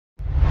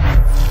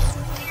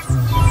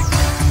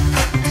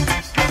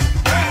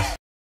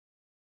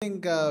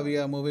think we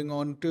are moving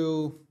on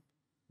to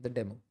the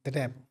demo. the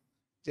demo.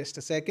 Just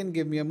a second,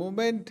 give me a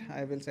moment.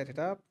 I will set it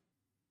up.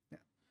 Yeah.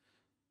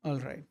 All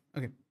right.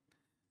 Okay.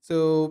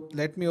 So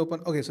let me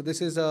open. Okay. So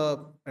this is a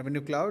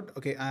Revenue Cloud.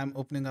 Okay. I'm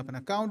opening up an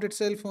account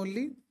itself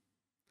only.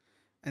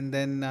 And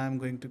then I'm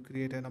going to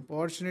create an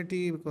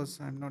opportunity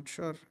because I'm not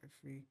sure if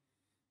we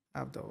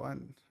have the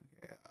one.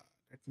 Yeah.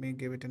 Let me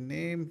give it a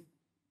name.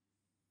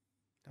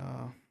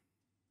 Uh,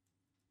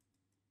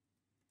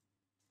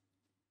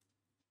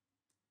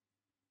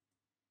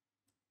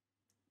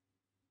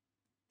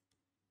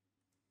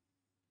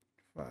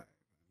 Five. I'm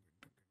going to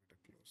give it a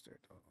close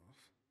date of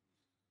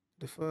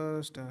the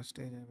first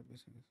stage I will be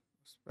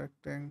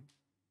expecting.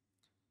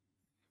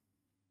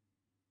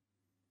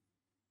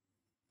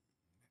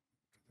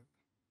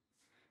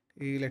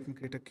 Let me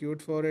create a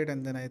quote for it,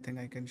 and then I think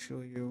I can show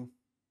you.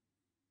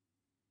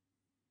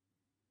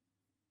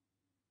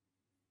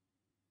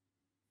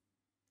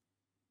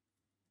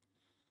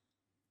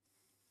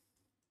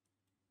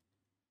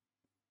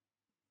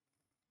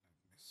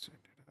 Set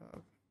it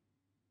up.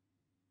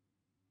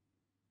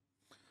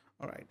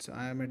 All right, so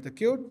I am at the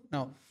quote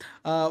now.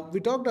 We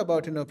talked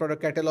about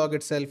product catalog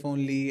itself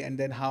only, and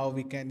then how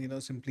we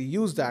can simply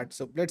use that.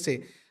 So let's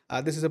say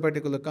this is a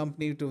particular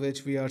company to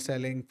which we are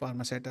selling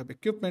pharma setup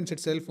equipments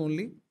itself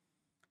only.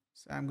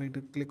 So I'm going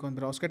to click on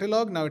browse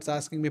catalog. Now it's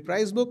asking me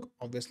price book.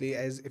 Obviously,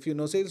 as if you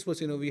know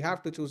Salesforce, we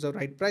have to choose the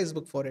right price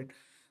book for it.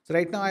 So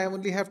right now I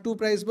only have two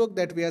price book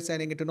that we are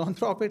selling it to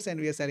non-profits and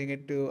we are selling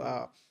it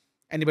to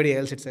anybody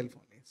else itself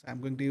only. So I'm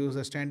going to use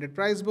a standard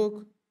price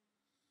book.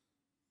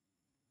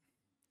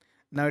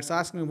 Now it's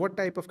asking me what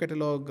type of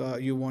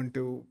catalog you want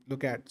to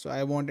look at. So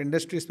I want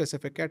industry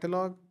specific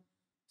catalog.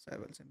 So I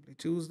will simply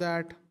choose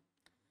that.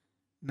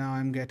 Now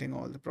I'm getting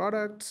all the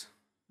products.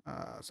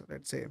 So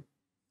let's say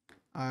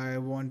I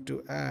want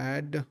to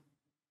add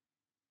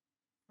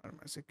or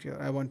my secure.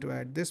 I want to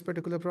add this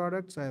particular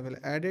product, so I will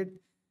add it.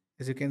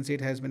 As you can see,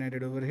 it has been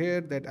added over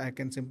here that I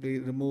can simply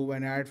remove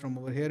and add from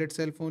over here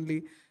itself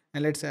only.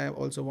 And let's say I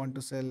also want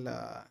to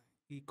sell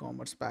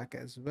e-commerce pack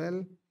as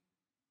well.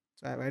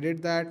 So I've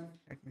added that.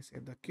 Let me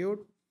save the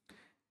quote.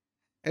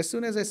 As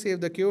soon as I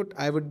save the quote,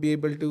 I would be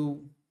able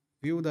to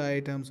view the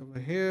items over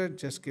here.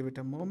 Just give it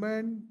a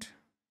moment.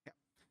 Yeah.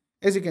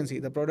 As you can see,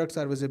 the products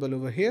are visible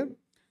over here.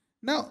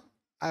 Now,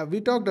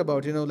 we talked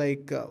about,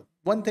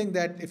 one thing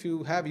that if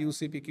you have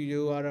used CPQ,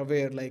 you are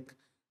aware like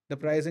the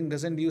pricing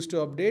doesn't used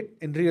to update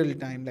in real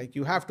time. Like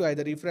you have to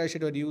either refresh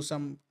it or use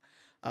some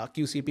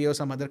QCP or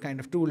some other kind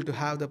of tool to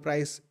have the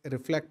price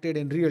reflected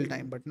in real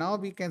time. But now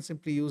we can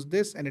simply use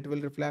this and it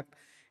will reflect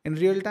in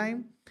real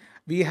time.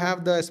 We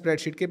have the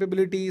spreadsheet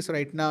capabilities.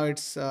 Right now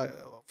it's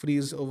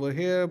freeze over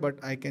here,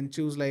 but I can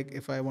choose like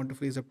if I want to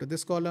freeze up to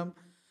this column.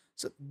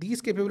 So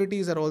these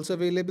capabilities are also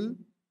available,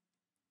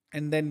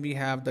 and then we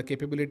have the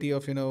capability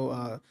of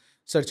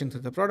searching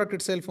through the product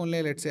itself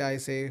only. Let's say I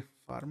say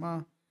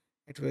pharma,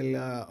 it will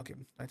okay,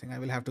 I think I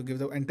will have to give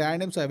the entire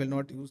name, so I will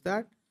not use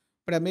that,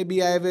 but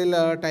maybe I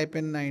will type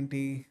in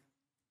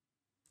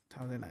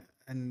 90,000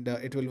 and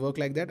it will work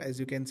like that, as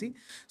you can see.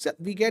 So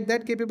we get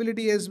that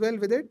capability as well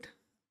with it.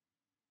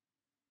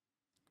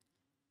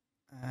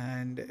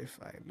 And if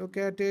I look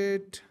at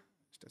it,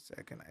 just a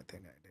second, I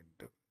think I didn't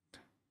do it.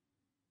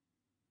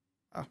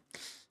 Ah,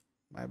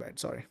 my bad,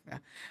 sorry. Yeah.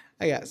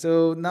 Yeah,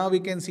 so now we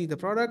can see the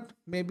product.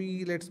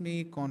 Maybe let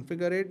me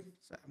configure it.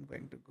 So I'm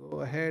going to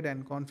go ahead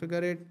and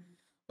configure it.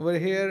 Over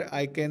here,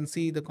 I can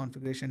see the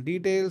configuration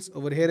details.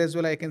 Over here as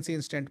well, I can see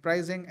instant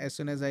pricing as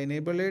soon as I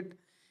enable it.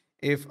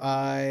 If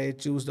I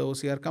choose the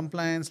OCR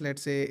compliance,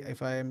 let's say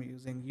if I am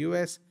using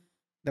US,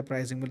 the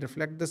pricing will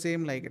reflect the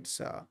same, like it's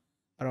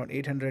around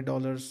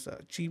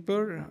 $800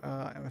 cheaper.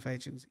 If I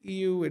choose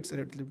EU, it's a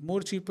little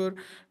more cheaper.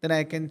 Then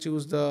I can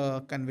choose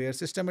the conveyor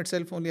system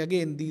itself only.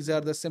 Again, these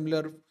are the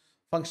similar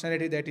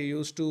functionality that you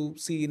used to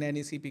see in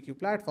any CPQ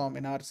platform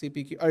in our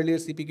CPQ earlier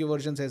CPQ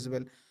versions as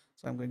well.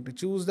 So I'm going to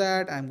choose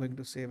that. I'm going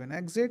to save and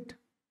exit.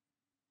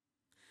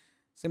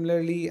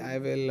 Similarly, I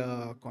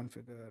will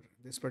configure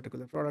this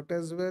particular product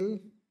as well.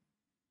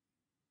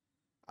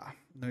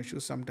 No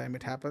issues. Sometime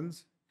it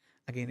happens.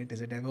 Again, it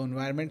is a demo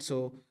environment,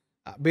 so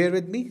bear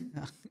with me.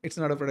 It's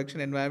not a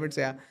production environment,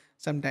 so yeah,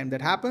 sometime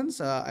that happens.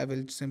 I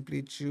will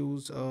simply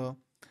choose a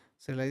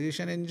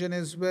serialization engine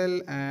as well,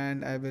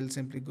 and I will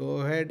simply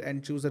go ahead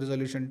and choose the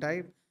resolution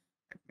type.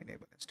 Let me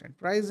enable instant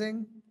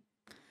pricing.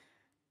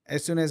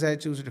 As soon as I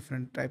choose a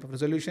different type of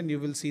resolution, you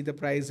will see the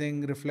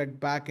pricing reflect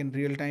back in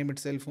real time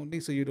itself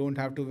only, so you don't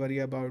have to worry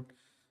about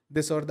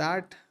this or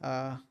that.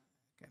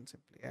 Can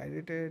simply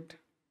edit it.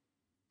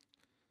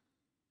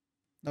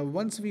 Now,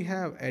 once we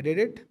have added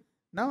it,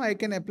 now I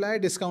can apply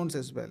discounts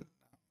as well.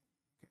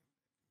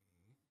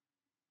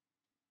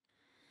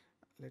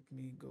 Let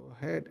me go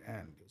ahead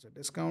and use a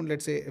discount.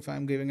 Let's say if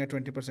I'm giving a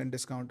 20%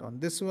 discount on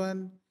this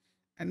one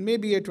and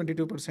maybe a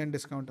 22%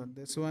 discount on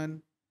this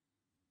one.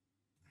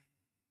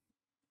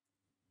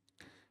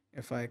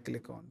 If I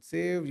click on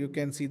save, you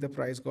can see the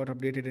price got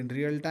updated in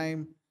real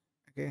time.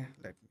 Okay,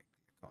 let me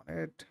click on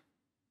it.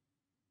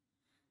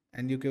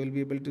 And you will be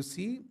able to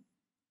see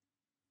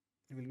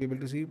You will be able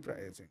to see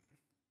pricing.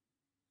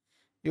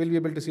 You will be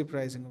able to see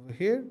pricing over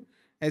here.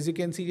 As you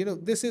can see,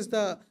 this is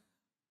the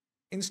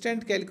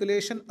instant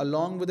calculation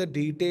along with a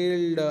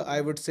detailed,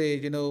 I would say,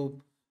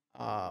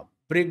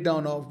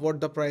 breakdown of what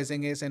the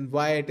pricing is and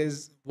why it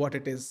is what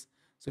it is.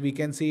 So we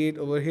can see it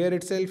over here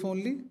itself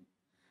only.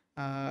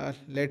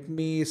 Let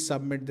me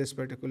submit this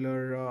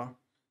particular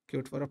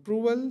quote for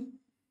approval,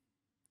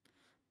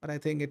 but I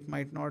think it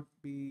might not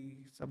be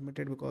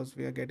submitted because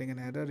we are getting an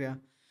error. Yeah,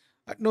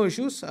 no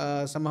issues.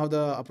 Somehow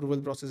the approval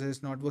process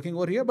is not working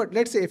over here, but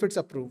let's say if it's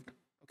approved.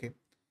 Okay,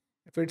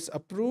 if it's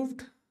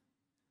approved,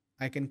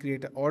 I can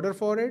create an order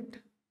for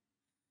it.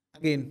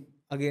 Again,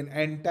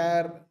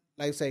 entire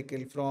life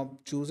cycle from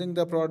choosing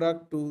the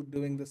product to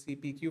doing the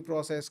CPQ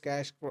process,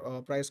 cash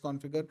price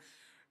configure,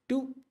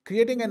 to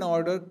creating an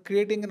order,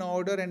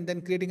 and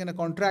then creating a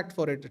contract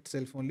for it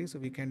itself only. So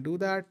we can do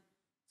that.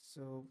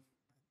 So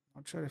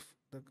not sure if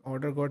the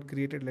order got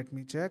created. Let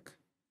me check.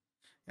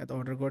 Yeah, the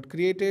order got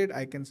created.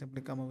 I can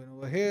simply come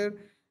over here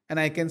and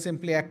I can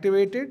simply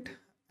activate it.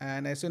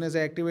 And as soon as I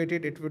activate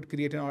it, it would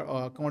create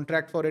a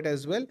contract for it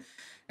as well.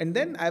 And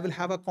then I will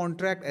have a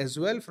contract as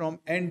well from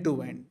end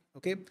to end.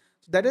 Okay.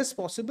 So that is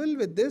possible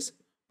with this,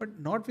 but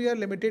not we are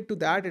limited to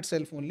that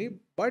itself only,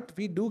 but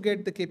we do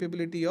get the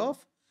capability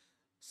of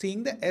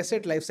seeing the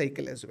asset life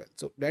cycle as well.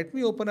 So let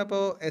me open up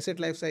a asset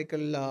life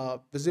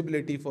cycle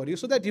visibility for you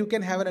so that you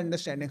can have an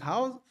understanding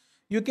how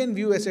you can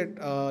view asset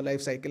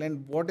life cycle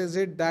and what is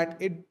it that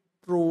it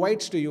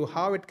provides to you,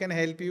 how it can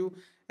help you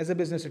as a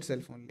business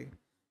itself only.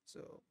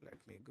 So let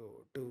me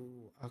go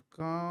to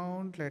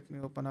account. Let me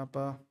open up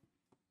a,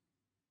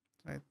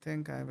 I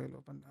think I will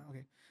open,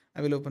 okay. I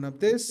will open up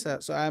this.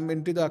 So I'm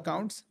into the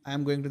accounts.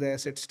 I'm going to the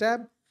assets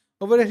tab.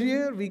 Over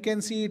here, we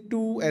can see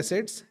two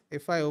assets.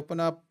 If I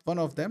open up one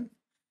of them,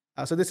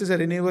 so this is a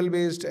renewal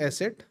based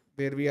asset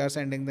where we are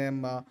sending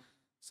them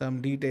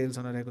some details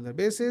on a regular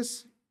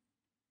basis.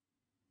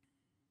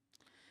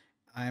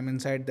 I am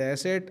inside the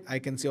asset. I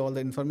can see all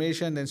the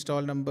information, the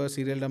install number,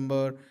 serial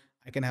number.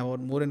 I can have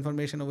more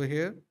information over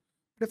here.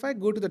 But if I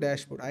go to the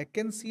dashboard, I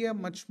can see a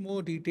much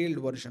more detailed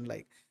version.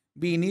 Like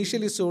we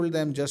initially sold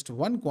them just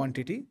one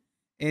quantity.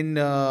 In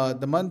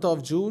the month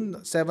of June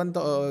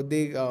 7th,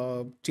 they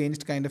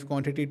changed kind of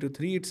quantity to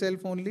three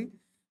itself only.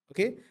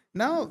 Okay.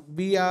 Now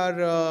we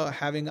are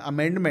having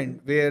amendment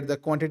where the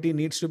quantity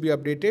needs to be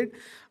updated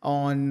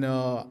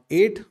on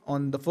 8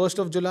 on the 1st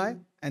of July,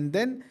 and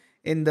then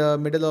in the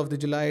middle of the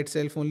July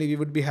itself only we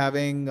would be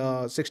having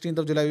 16th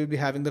of July we would be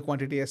having the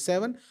quantity as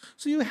 7.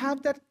 So you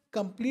have that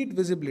complete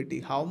visibility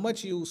how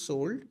much you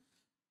sold,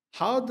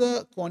 how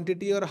the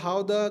quantity or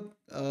how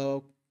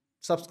the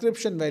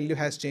subscription value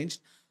has changed,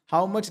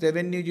 how much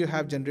revenue you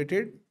have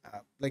generated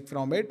like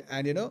from it,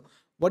 and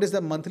what is the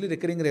monthly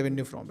recurring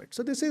revenue from it.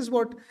 So this is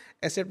what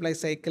asset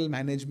lifecycle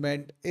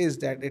management is,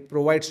 that it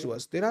provides to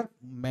us. There are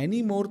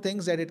many more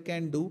things that it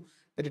can do,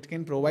 that it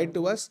can provide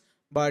to us,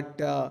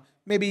 but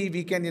maybe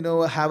we can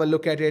have a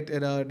look at it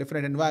in a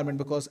different environment,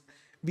 because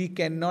we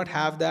cannot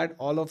have that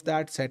all of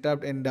that set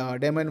up in the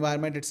demo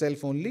environment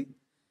itself only.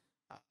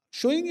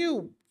 Showing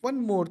you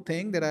one more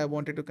thing that I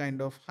wanted to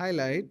kind of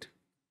highlight.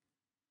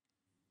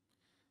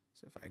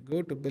 So if I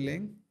go to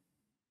billing,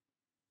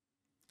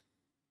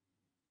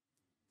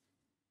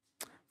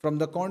 from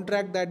the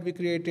contract that we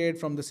created,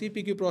 from the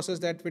CPQ process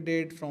that we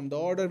did, from the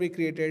order we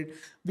created,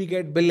 we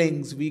get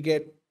billings, we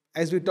get,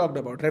 as we talked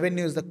about,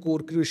 revenue is the core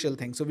crucial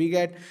thing. So we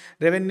get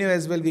revenue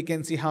as well. We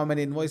can see how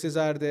many invoices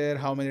are there,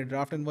 how many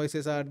draft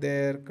invoices are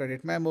there,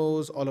 credit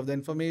memos, all of the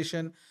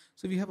information.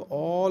 So we have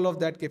all of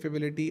that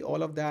capability,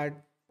 all of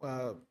that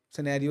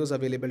scenarios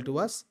available to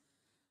us.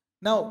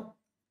 Now,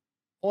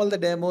 all the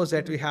demos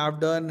that we have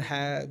done,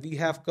 we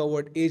have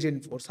covered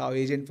agent force, how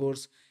agent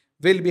force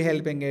will be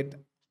helping it,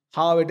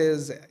 how it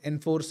is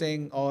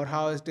enforcing or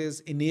how it is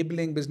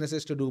enabling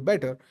businesses to do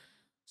better.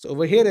 So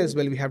over here as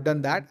well, we have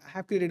done that. I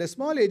have created a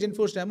small agent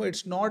force demo.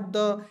 It's not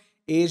the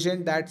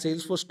agent that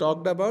Salesforce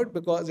talked about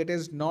because it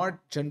is not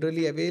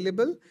generally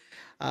available.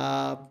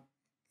 Uh,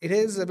 it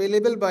is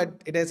available,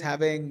 but it is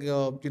having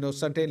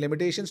certain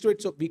limitations to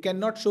it. So we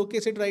cannot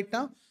showcase it right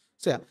now.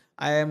 So yeah,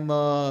 I am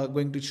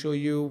going to show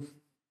you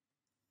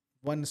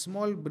one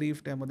small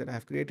brief demo that I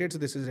have created. So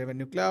this is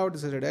Revenue Cloud.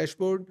 This is a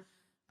dashboard.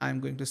 I'm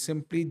going to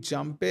simply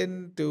jump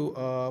into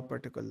a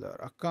particular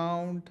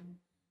account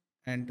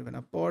and to an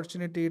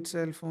opportunity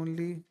itself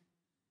only.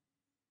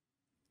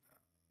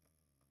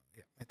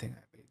 Yeah, I think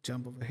I will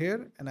jump over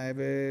here and I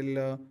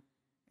will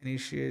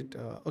initiate.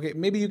 Okay,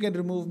 maybe you can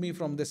remove me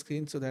from the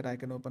screen so that I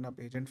can open up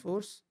Agent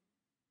Force.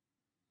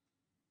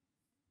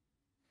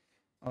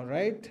 All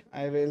right,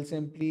 I will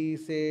simply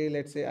say,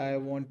 let's say I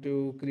want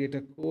to create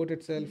a quote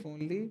itself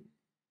only.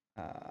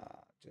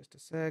 Just a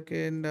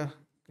second,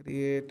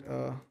 create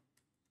a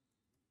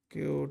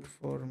quote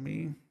for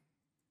me,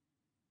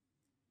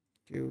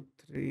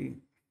 Q3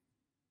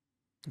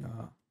 uh,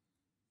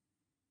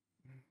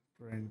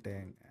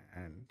 printing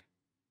and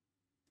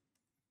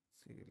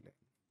sealing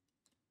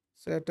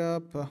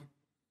setup.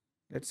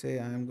 Let's say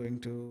I'm going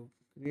to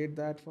create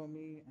that for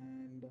me,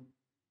 and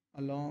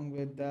along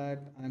with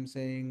that, I'm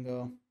saying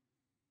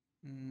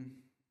Mm,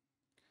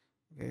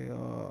 okay,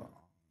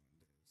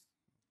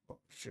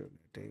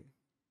 opportunity.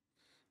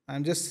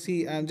 I'm just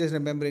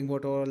remembering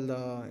what all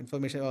the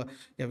information.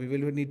 Yeah, we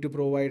will need to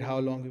provide how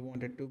long we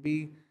want it to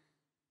be.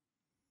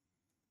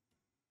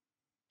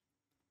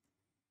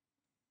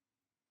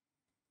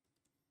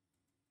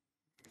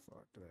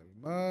 For 12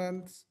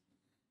 months.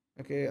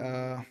 Okay,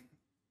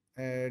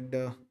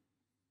 add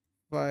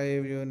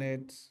 5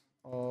 units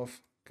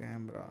of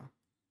camera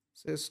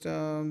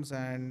systems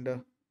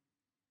and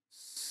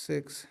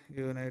 6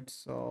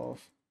 units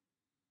of,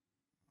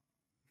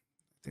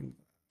 I think,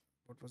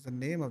 what was the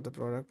name of the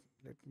product?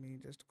 Let me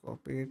just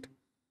copy it.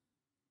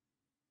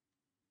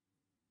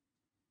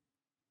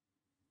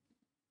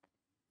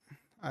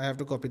 I have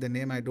to copy the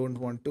name. I don't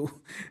want to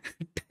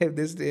type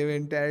this name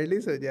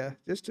entirely. So yeah,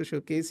 just to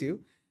showcase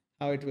you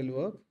how it will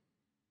work.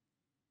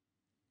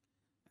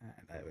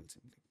 And I will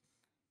simply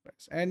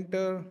press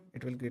enter.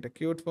 It will create a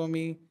quote for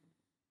me.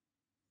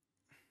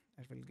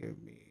 It will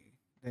give me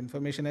the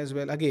information as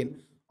well.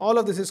 Again, all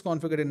of this is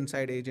configured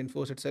inside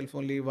Agentforce itself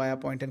only via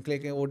point and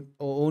click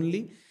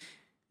only.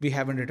 We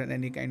haven't written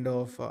any kind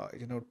of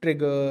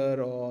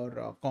trigger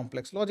or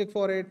complex logic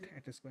for it.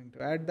 It is going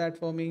to add that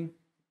for me.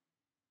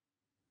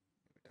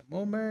 Give it a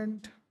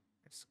moment.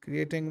 It's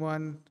creating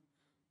one.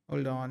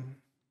 Hold on.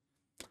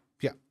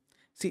 Yeah.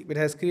 See, it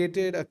has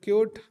created a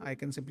quote. I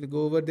can simply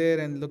go over there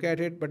and look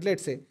at it. But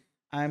let's say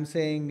I'm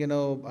saying,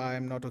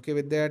 I'm not okay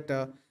with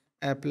that.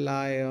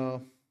 Apply a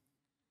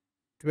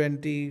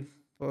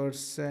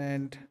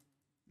 20%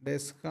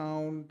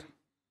 discount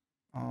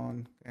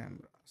on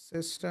camera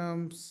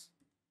systems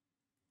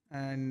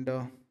and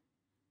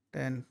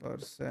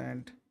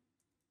 10%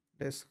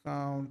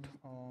 discount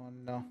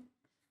on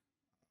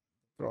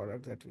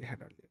product that we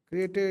had earlier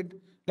created.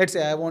 Let's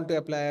say I want to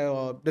apply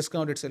a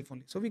discount itself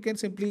only. So we can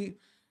simply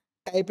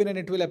type in and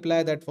it will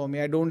apply that for me.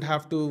 I don't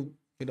have to,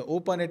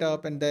 open it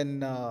up and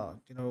then, go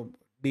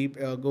deep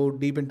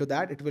into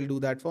that. It will do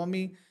that for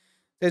me.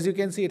 As you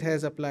can see, it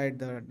has applied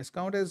the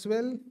discount as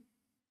well.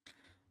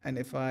 And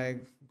if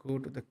I go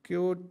to the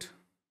quote,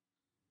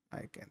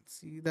 I can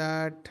see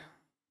that.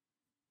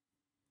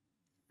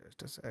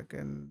 Just a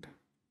second.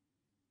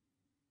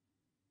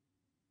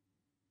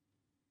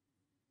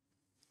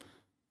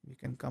 We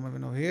can come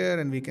even over here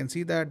and we can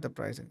see that the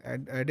pricing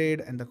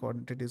added and the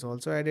quantity is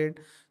also added.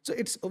 So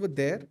it's over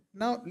there.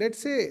 Now, let's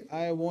say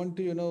I want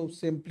to,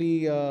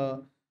 simply, I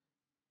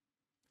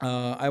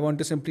want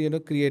to simply,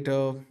 create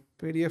a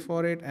PDF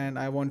for it and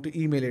I want to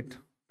email it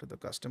to the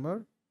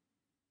customer.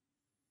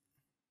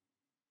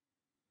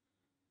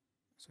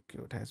 So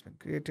quote has been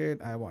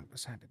created. I want to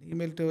send an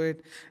email to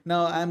it.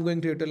 Now I'm going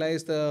to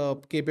utilize the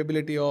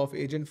capability of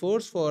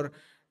Agentforce for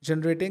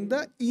generating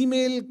the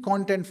email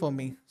content for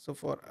me. So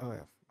for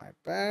my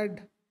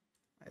pad,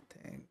 I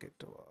think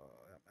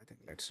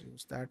let's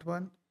use that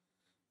one.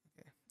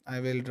 Okay. I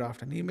will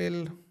draft an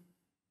email.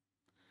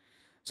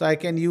 So I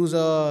can use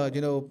a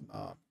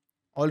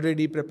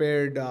already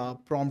prepared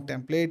prompt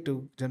template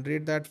to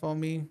generate that for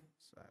me.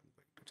 So I'm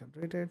going to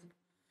generate it,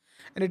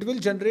 and it will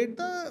generate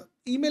the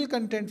email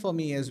content for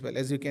me as well.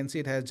 As you can see,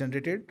 it has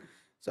generated.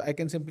 So I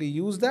can simply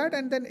use that,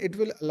 and then it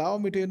will allow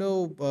me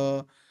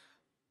to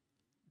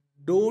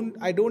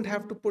don't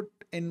have to put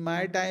in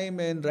my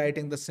time in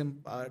writing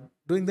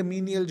doing the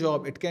menial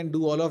job. It can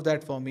do all of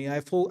that for me.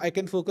 I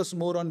can focus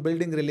more on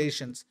building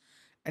relations,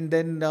 and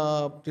then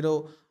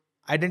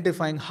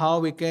identifying how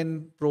we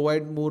can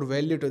provide more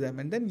value to them,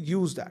 and then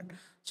use that.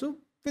 So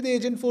with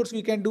Agentforce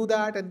we can do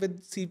that, and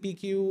with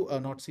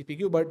CPQ, not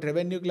CPQ but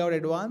Revenue Cloud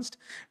Advanced,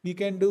 we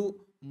can do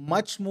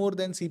much more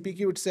than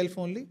CPQ itself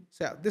only.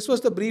 So yeah, this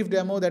was the brief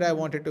demo that I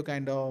wanted to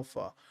kind of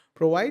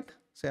provide.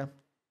 So yeah,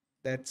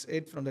 that's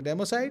it from the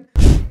demo side.